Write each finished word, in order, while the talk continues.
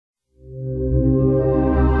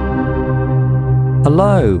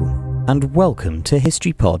Hello, and welcome to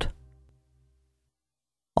HistoryPod.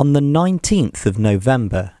 On the 19th of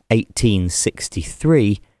November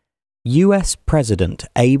 1863, US President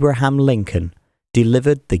Abraham Lincoln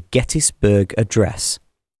delivered the Gettysburg Address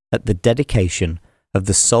at the dedication of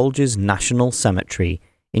the Soldiers' National Cemetery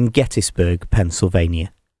in Gettysburg,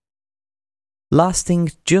 Pennsylvania.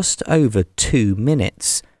 Lasting just over 2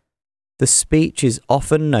 minutes, the speech is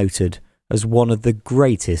often noted as one of the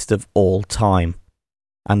greatest of all time,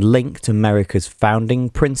 and linked America's founding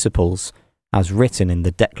principles, as written in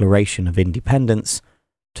the Declaration of Independence,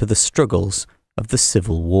 to the struggles of the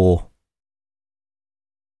Civil War.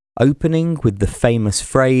 Opening with the famous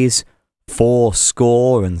phrase,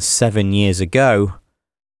 77 years ago,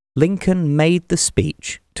 Lincoln made the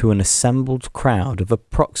speech to an assembled crowd of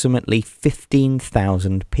approximately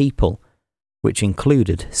 15,000 people, which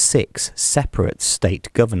included 6 separate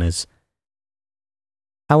state governors.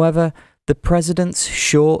 However, the president's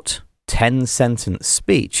short, 10-sentence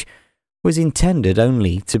speech was intended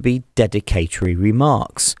only to be dedicatory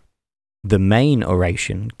remarks. The main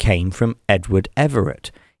oration came from Edward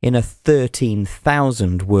Everett in a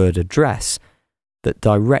 13,000-word address that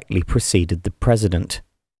directly preceded the president.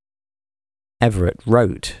 Everett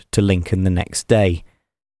wrote to Lincoln the next day,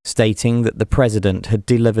 stating that the president had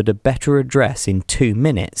delivered a better address in 2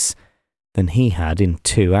 minutes than he had in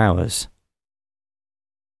 2 hours.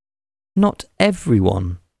 Not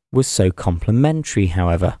everyone was so complimentary,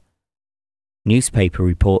 however. Newspaper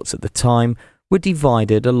reports at the time were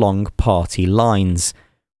divided along party lines,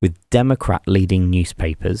 with Democrat-leading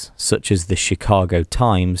newspapers, such as the Chicago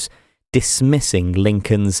Times, dismissing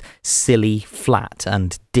Lincoln's silly, flat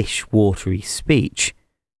and dishwatery speech.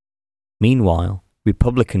 Meanwhile,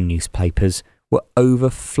 Republican newspapers were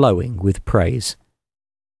overflowing with praise.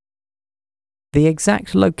 The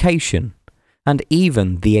exact location and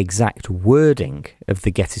even the exact wording of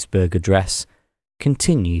the Gettysburg Address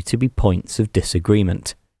continue to be points of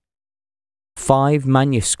disagreement. 5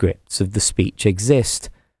 manuscripts of the speech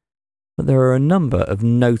exist, but there are a number of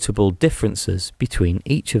notable differences between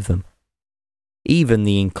each of them. Even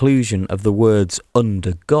the inclusion of the words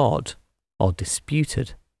 "under God" are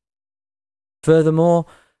disputed. Furthermore,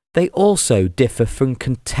 they also differ from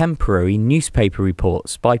contemporary newspaper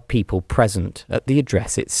reports by people present at the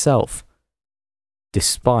address itself.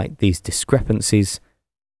 Despite these discrepancies,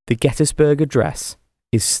 the Gettysburg Address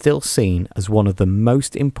is still seen as one of the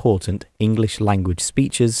most important English language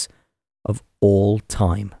speeches of all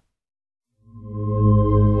time.